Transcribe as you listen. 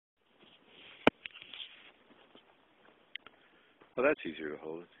Well, that's easier to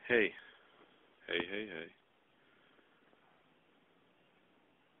hold. Hey, hey, hey, hey.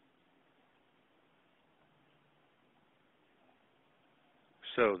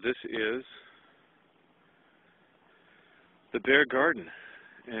 So this is the Bear Garden,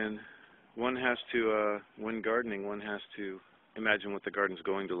 and one has to, when gardening, one has to imagine what the garden's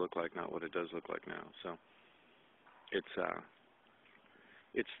going to look like, not what it does look like now. So it's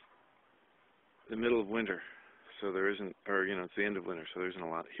the middle of winter, so there isn't, or it's the end of winter, so there isn't a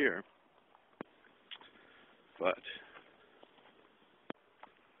lot here. But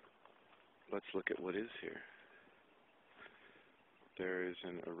let's look at what is here. There is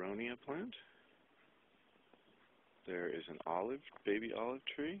an aronia plant. There is an baby olive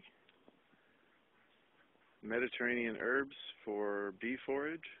tree. Mediterranean herbs for bee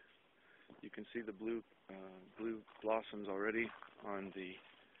forage. You can see the blue blossoms already on the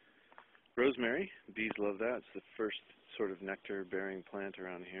rosemary. Bees love that. It's the first sort of nectar-bearing plant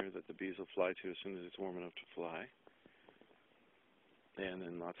around here that the bees will fly to as soon as it's warm enough to fly. And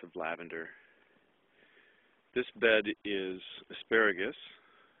then lots of lavender. This bed is asparagus.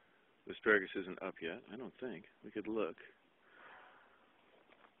 The asparagus isn't up yet, I don't think. We could look.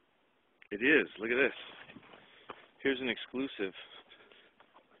 It is. Look at this. Here's an exclusive.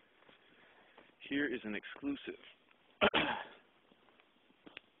 Here is an exclusive.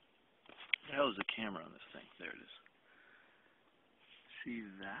 How is the camera on this thing? There it is. See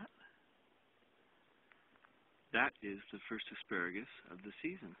that? That is the first asparagus of the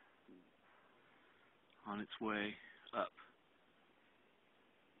season on its way up.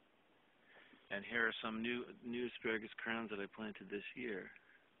 And here are some new asparagus crowns that I planted this year.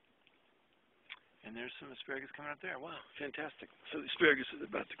 And there's some asparagus coming up there. Wow, fantastic. So the asparagus is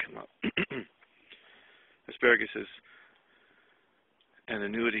about to come up. Asparagus is an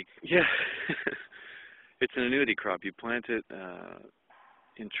annuity. Yeah. It's an annuity crop. You plant it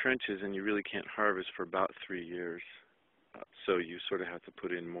in trenches and you really can't harvest for about 3 years. So you sort of have to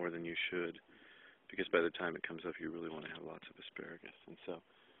put in more than you should, because by the time it comes up you really want to have lots of asparagus.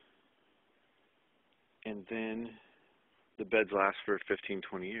 And then the beds last for 15,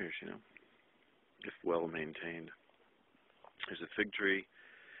 20 years, if well maintained. There's a fig tree.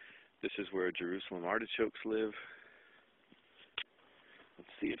 This is where Jerusalem artichokes live. Let's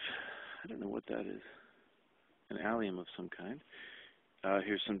see if, I don't know what that is. An allium of some kind.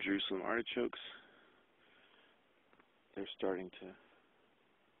 Here's some Jerusalem artichokes. They're starting to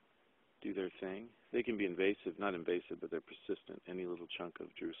do their thing. They can be invasive, not invasive, but they're persistent. Any little chunk of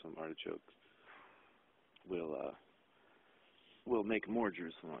Jerusalem artichokes will make more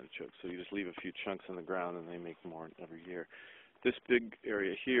Jerusalem artichokes. So you just leave a few chunks on the ground and they make more every year. This big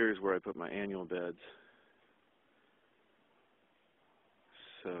area here is where I put my annual beds.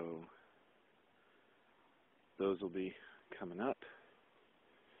 So those will be coming up.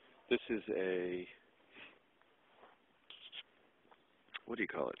 This is a, what do you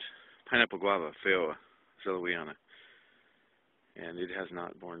call it? Pineapple guava, Phaeoa zelowiana. And it has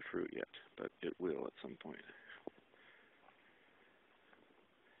not borne fruit yet, but it will at some point.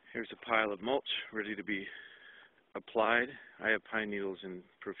 Here's a pile of mulch ready to be applied. I have pine needles in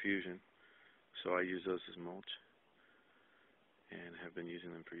profusion, so I use those as mulch and have been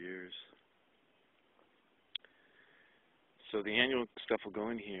using them for years. So the annual stuff will go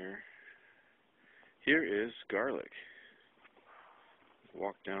in here. Here is garlic.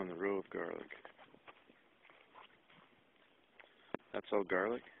 Walk down the row of garlic. That's all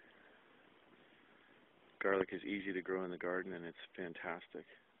garlic. Garlic is easy to grow in the garden and it's fantastic.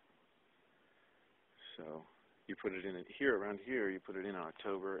 So you put it in here, around here, you put it in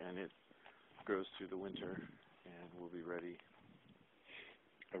October and it grows through the winter and will be ready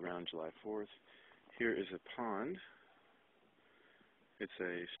around July 4th. Here is a pond. It's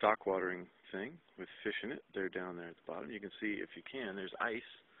a stock watering thing with fish in it. They're down there at the bottom. You can see, if you can, there's ice.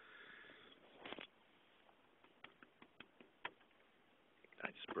 I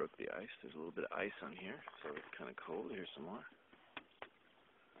just broke the ice. There's a little bit of ice on here, so it's kind of cold. Here's some more.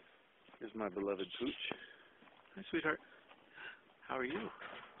 Here's my beloved Pooch. Hi, sweetheart. How are you?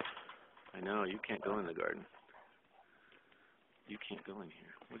 I know, you can't go in the garden. You can't go in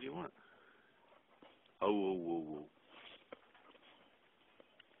here. What do you want? Oh, whoa, whoa, whoa.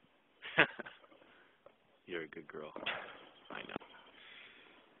 You're a good girl. I know.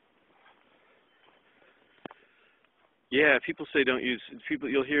 Yeah, people say don't use,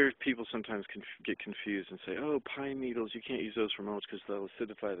 you'll hear people sometimes get confused and say, oh, pine needles, you can't use those for mulch because they'll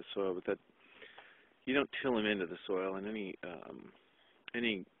acidify the soil, but that, you don't till them into the soil, and any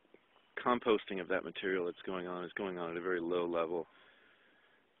composting of that material that's going on is going on at a very low level,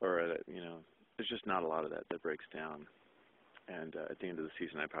 or at a, there's just not a lot of that breaks down. And at the end of the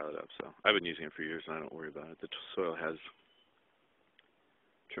season, I pile it up. So I've been using it for years, and I don't worry about it. The soil has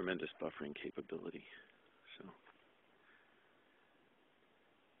tremendous buffering capability. So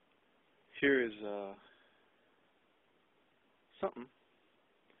here is something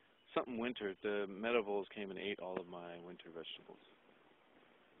winter. The meadow voles came and ate all of my winter vegetables,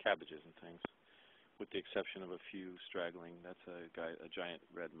 cabbages and things, with the exception of a few straggling. That's a giant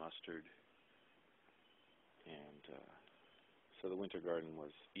red mustard, and so the winter garden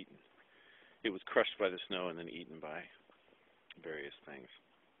was eaten. It was crushed by the snow and then eaten by various things.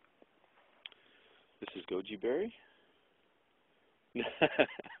 This is goji berry.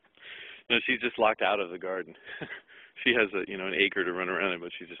 No, she's just locked out of the garden. She has an acre to run around in,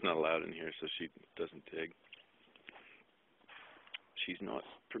 but she's just not allowed in here, so she doesn't dig. She's not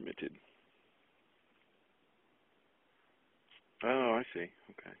permitted. Oh, I see.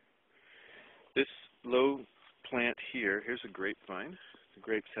 Okay. This low plant here, here's a grapevine. The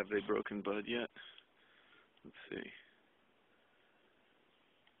grapes, have they broken bud yet? Let's see.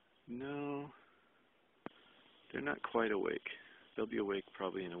 No, they're not quite awake. They'll be awake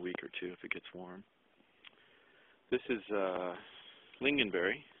probably in a week or two if it gets warm. This is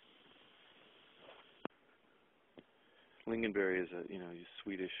lingonberry. Lingonberry is a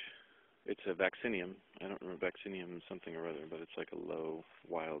Swedish. It's a vaccinium. I don't remember, vaccinium something or other, but it's like a low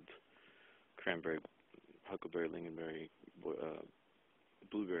wild cranberry, huckleberry, lingonberry,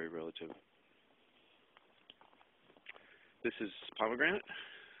 blueberry relative. This is pomegranate.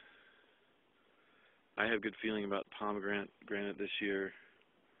 I have a good feeling about pomegranate this year.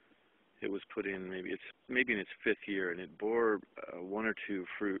 It was put in maybe in its 5th year, and it bore 1 or 2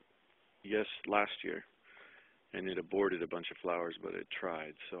 fruit. Yes, last year, and it aborted a bunch of flowers, but it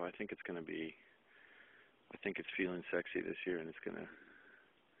tried. So I think it's going to be. I think it's feeling sexy this year, and it's going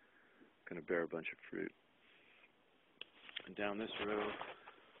to bear a bunch of fruit. And down this row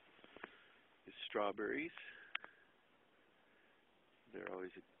is strawberries. They're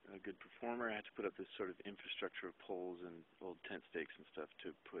always a good performer. I had to put up this sort of infrastructure of poles and old tent stakes and stuff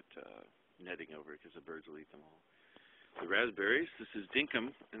to put netting over it because the birds will eat them all. The raspberries, this is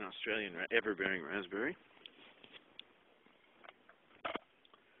Dinkum, an Australian ever-bearing raspberry.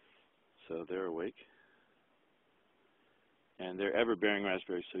 So they're awake. And they're ever-bearing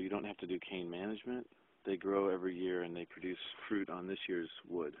raspberries, so you don't have to do cane management. They grow every year, and they produce fruit on this year's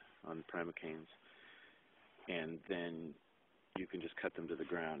wood, on primocanes. And then you can just cut them to the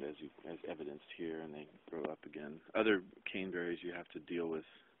ground as evidenced here, and they grow up again. Other caneberries you have to deal with.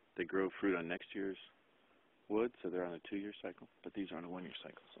 They grow fruit on next year's wood, so they're on a 2-year cycle, but these are on a 1-year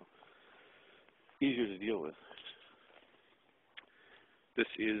cycle, so easier to deal with. This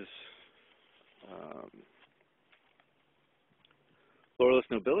is Laurellus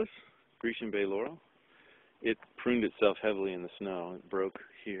nobilis, Grecian bay laurel. It pruned itself heavily in the snow. It broke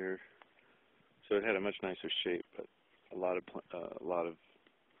here, so it had a much nicer shape, but a lot of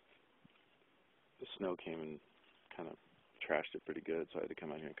the snow came and kind of trashed it pretty good, so I had to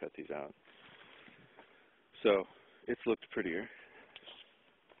come out here and cut these out. So it's looked prettier.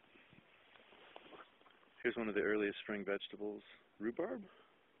 Here's one of the earliest spring vegetables, rhubarb.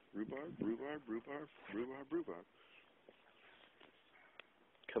 Rhubarb.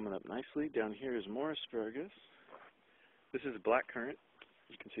 Coming up nicely. Down here is more asparagus. This is blackcurrant.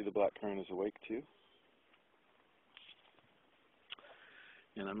 You can see the blackcurrant is awake too.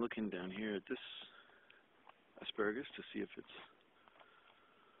 And I'm looking down here at this asparagus to see if it's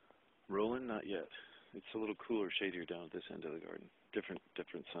rolling. Not yet. It's a little cooler, shadier down at this end of the garden. Different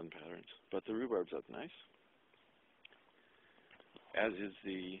sun patterns. But the rhubarb's up nice. As is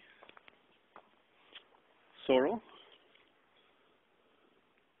the sorrel.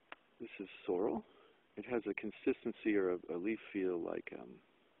 This is sorrel. It has a consistency or a leaf feel like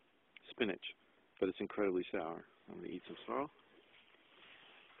spinach, but it's incredibly sour. I'm going to eat some sorrel.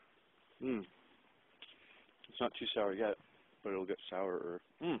 It's not too sour yet, but it'll get sourer.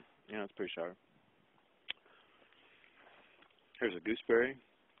 Yeah, it's pretty sour. Here's a gooseberry.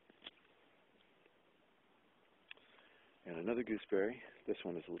 And another gooseberry. This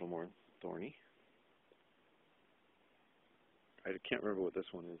one is a little more thorny. I can't remember what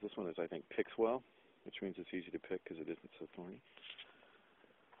this one is. This one is, I think, picks well, which means it's easy to pick because it isn't so thorny.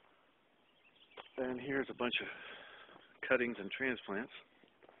 And here's a bunch of cuttings and transplants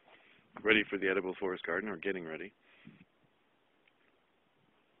ready for the edible forest garden, or getting ready.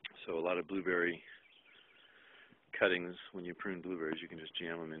 So a lot of blueberry cuttings. When you prune blueberries, you can just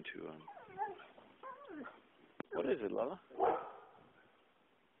jam them into what is it, Lala?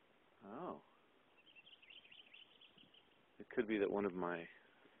 Oh. It could be that one of my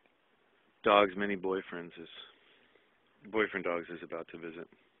dog's many boyfriends is Boyfriend Dogs is about to visit.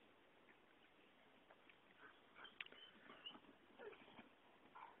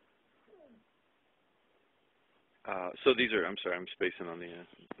 So these are, I'm sorry, I'm spacing on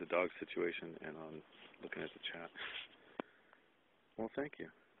the dog situation and on looking at the chat. Well, thank you.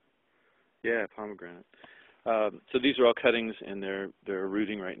 Yeah, pomegranate. So these are all cuttings, and they're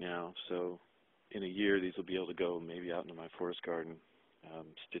rooting right now. So in a year, these will be able to go maybe out into my forest garden,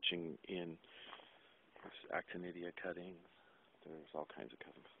 stitching in. There's actinidia cuttings. There's all kinds of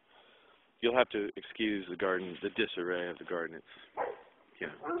cuttings. You'll have to excuse the garden, the disarray of the garden.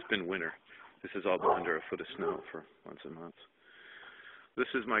 It's been winter. This has all been under a foot of snow for months and months. This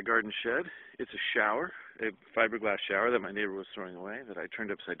is my garden shed. It's a shower, a fiberglass shower that my neighbor was throwing away that I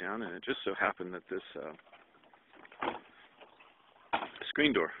turned upside down, and it just so happened that this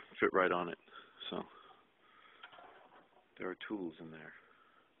screen door fit right on it. So there are tools in there,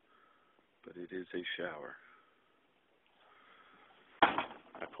 but it is a shower.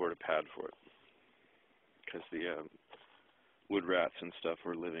 I poured a pad for it because the wood rats and stuff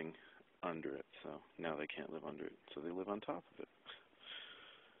were living under it, so now they can't live under it, so they live on top of it.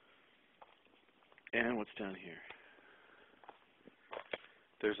 And what's down here?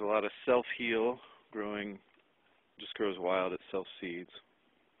 There's a lot of self-heal growing, just grows wild, it self-seeds.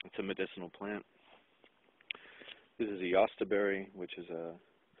 It's a medicinal plant. This is a yostaberry, which is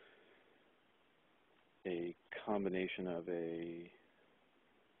a combination of a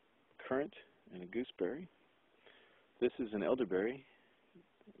currant and a gooseberry. This is an elderberry,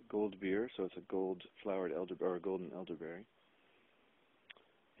 gold beer, so it's a gold-flowered elderberry, or golden elderberry.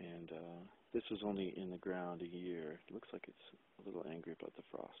 And this was only in the ground a year. It looks like it's a little angry about the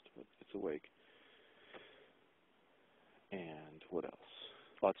frost, but it's awake. And what else?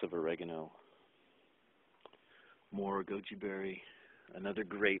 Lots of oregano. More goji berry. Another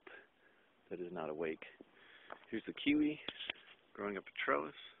grape that is not awake. Here's the kiwi growing up a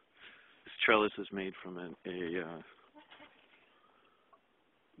trellis. This trellis is made from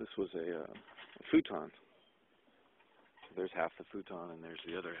this was a futon. So there's half the futon and there's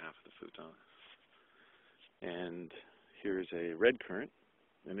the other half of the futon. And here's a red currant,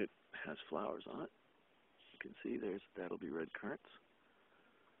 and it has flowers on it. You can see that'll be red currants.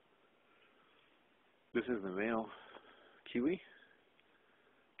 This is the male kiwi.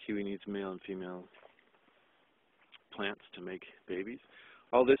 Kiwi needs male and female plants to make babies.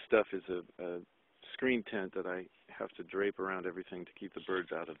 All this stuff is a screen tent that I have to drape around everything to keep the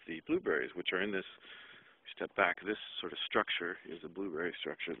birds out of the blueberries, which are in this. Step back. This sort of structure is a blueberry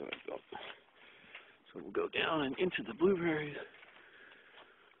structure that I built. So we'll go down and into the blueberries.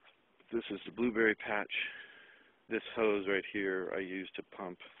 This is the blueberry patch. This hose right here I used to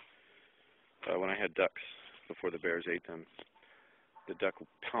pump when I had ducks before the bears ate them. The duck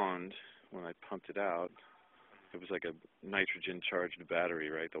pond, when I pumped it out, it was like a nitrogen-charged battery,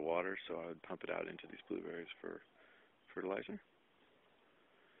 right, the water, so I would pump it out into these blueberries for fertilizer.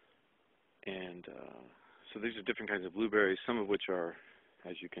 And so these are different kinds of blueberries, some of which are,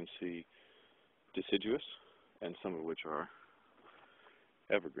 as you can see, deciduous, and some of which are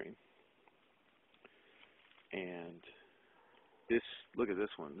evergreen. And this, look at this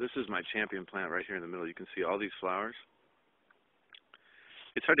one. This is my champion plant right here in the middle. You can see all these flowers.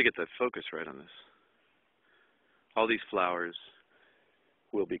 It's hard to get the focus right on this. All these flowers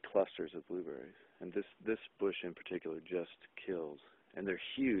will be clusters of blueberries. And this bush in particular just kills. And they're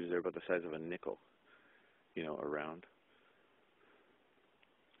huge. They're about the size of a nickel, around.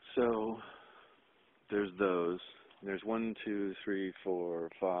 So there's those. There's 1, 2, 3, 4,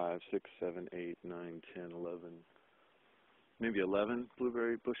 5, 6, 7, 8, 9, 10, 11, maybe 11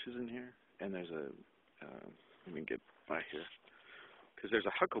 blueberry bushes in here. And there's let me get by here, because there's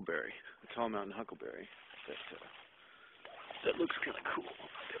a huckleberry, a tall mountain huckleberry that looks kind of cool.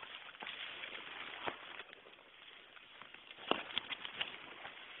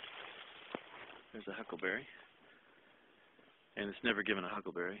 There's a huckleberry, and it's never given a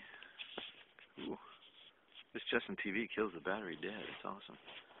huckleberry. Ooh. This Justin TV kills the battery dead. It's awesome.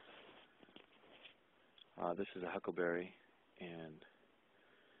 This is a huckleberry, and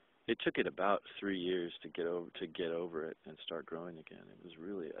it took it about 3 years to get over it and start growing again. It was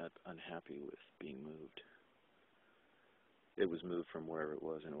really unhappy with being moved. It was moved from wherever it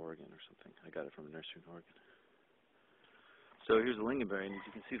was in Oregon or something. I got it from a nursery in Oregon. So here's the lingonberry, and as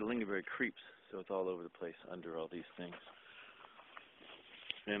you can see, the lingonberry creeps, so it's all over the place under all these things.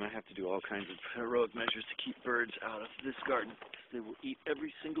 And I have to do all kinds of heroic measures to keep birds out of this garden. They will eat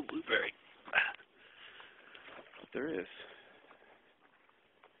every single blueberry that there is.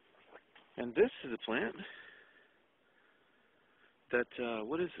 And this is a plant that,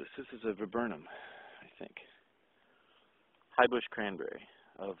 what is this? This is a viburnum, I think. high bush cranberry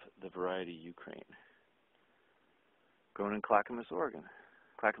of the variety Ukraine, grown in Clackamas, Oregon,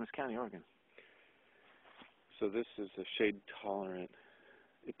 Clackamas County, Oregon. So this is a shade tolerant.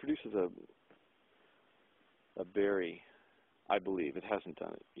 It produces a berry, I believe. It hasn't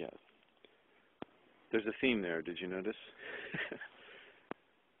done it yet. There's a theme there. Did you notice?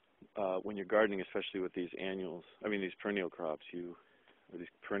 When you're gardening, especially with these these perennial crops, or these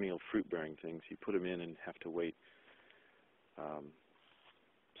perennial fruit-bearing things, you put them in and have to wait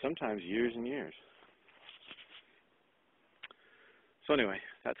sometimes years and years. So anyway,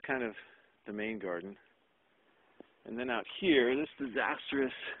 that's kind of the main garden. And then out here, this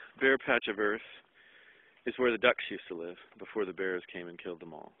disastrous bare patch of earth is where the ducks used to live before the bears came and killed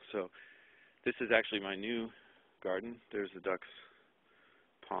them all. So this is actually my new garden. There's the ducks'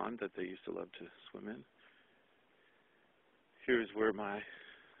 pond that they used to love to swim in. Here's where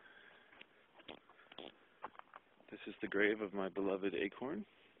this is the grave of my beloved acorn,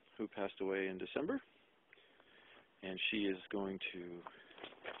 who passed away in December. And she is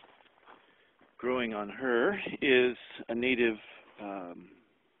growing on her is a native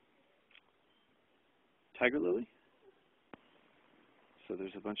tiger lily. So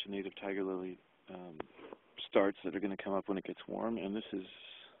there's a bunch of native tiger lily starts that are going to come up when it gets warm. And this is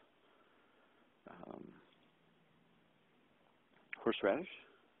horseradish.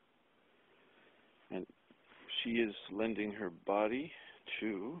 And she is lending her body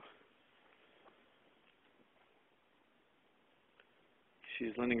to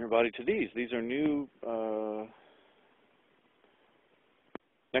these. These are new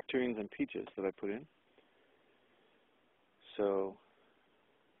nectarines and peaches that I put in. So,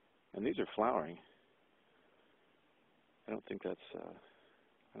 and these are flowering. I don't think the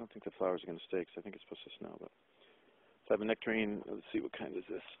flowers are going to stay because I think it's supposed to snow. But so I have a nectarine. Let's see, what kind is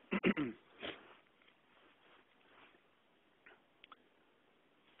this?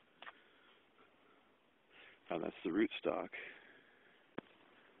 Oh, that's the rootstock.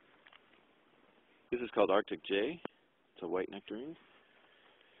 This is called Arctic J. It's a white nectarine.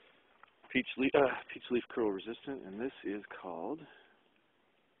 Peach leaf curl resistant, and this is called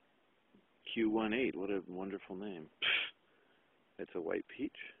Q18. What a wonderful name. It's a white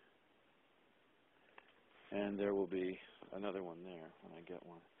peach. And there will be another one there when I get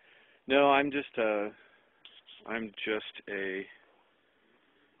one. No, I'm just a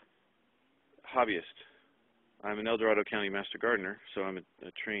hobbyist. I'm an El Dorado County Master Gardener, so I'm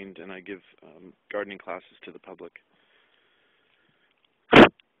a trained, and I give gardening classes to the public.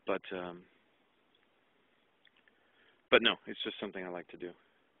 But no, it's just something I like to do.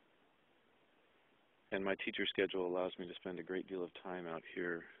 And my teacher schedule allows me to spend a great deal of time out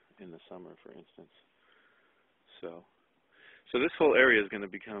here in the summer, for instance. So this whole area is going to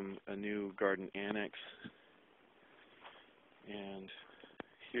become a new garden annex. And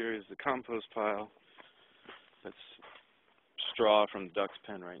here is the compost pile. That's straw from the duck's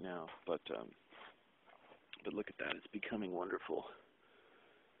pen right now, but look at that. It's becoming wonderful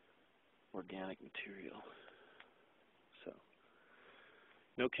organic material. So,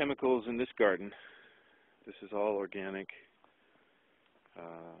 no chemicals in this garden. This is all organic.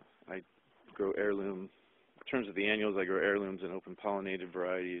 I grow heirloom. In terms of the annuals, I grow heirlooms and open pollinated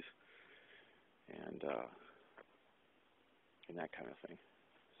varieties and that kind of thing.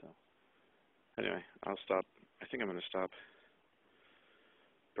 So, anyway, I'll stop. I think I'm going to stop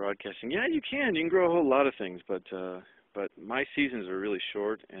broadcasting. Yeah, you can grow a whole lot of things, but my seasons are really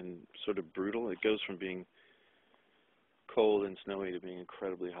short and sort of brutal. It goes from being cold and snowy to being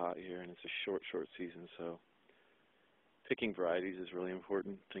incredibly hot here, and it's a short season. So picking varieties is really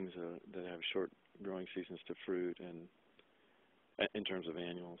important. Things that have short growing seasons to fruit, and in terms of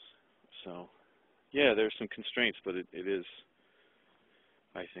annuals. So yeah, there's some constraints, but it is,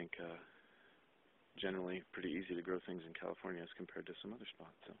 I think, generally pretty easy to grow things in California as compared to some other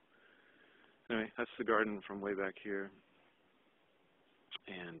spots. So anyway, that's the garden from way back here.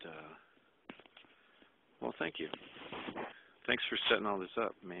 And well, thank you. Thanks for setting all this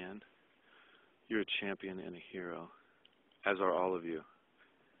up, man. You're a champion and a hero, as are all of you.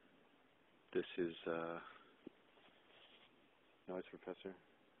 This is Noise Professor.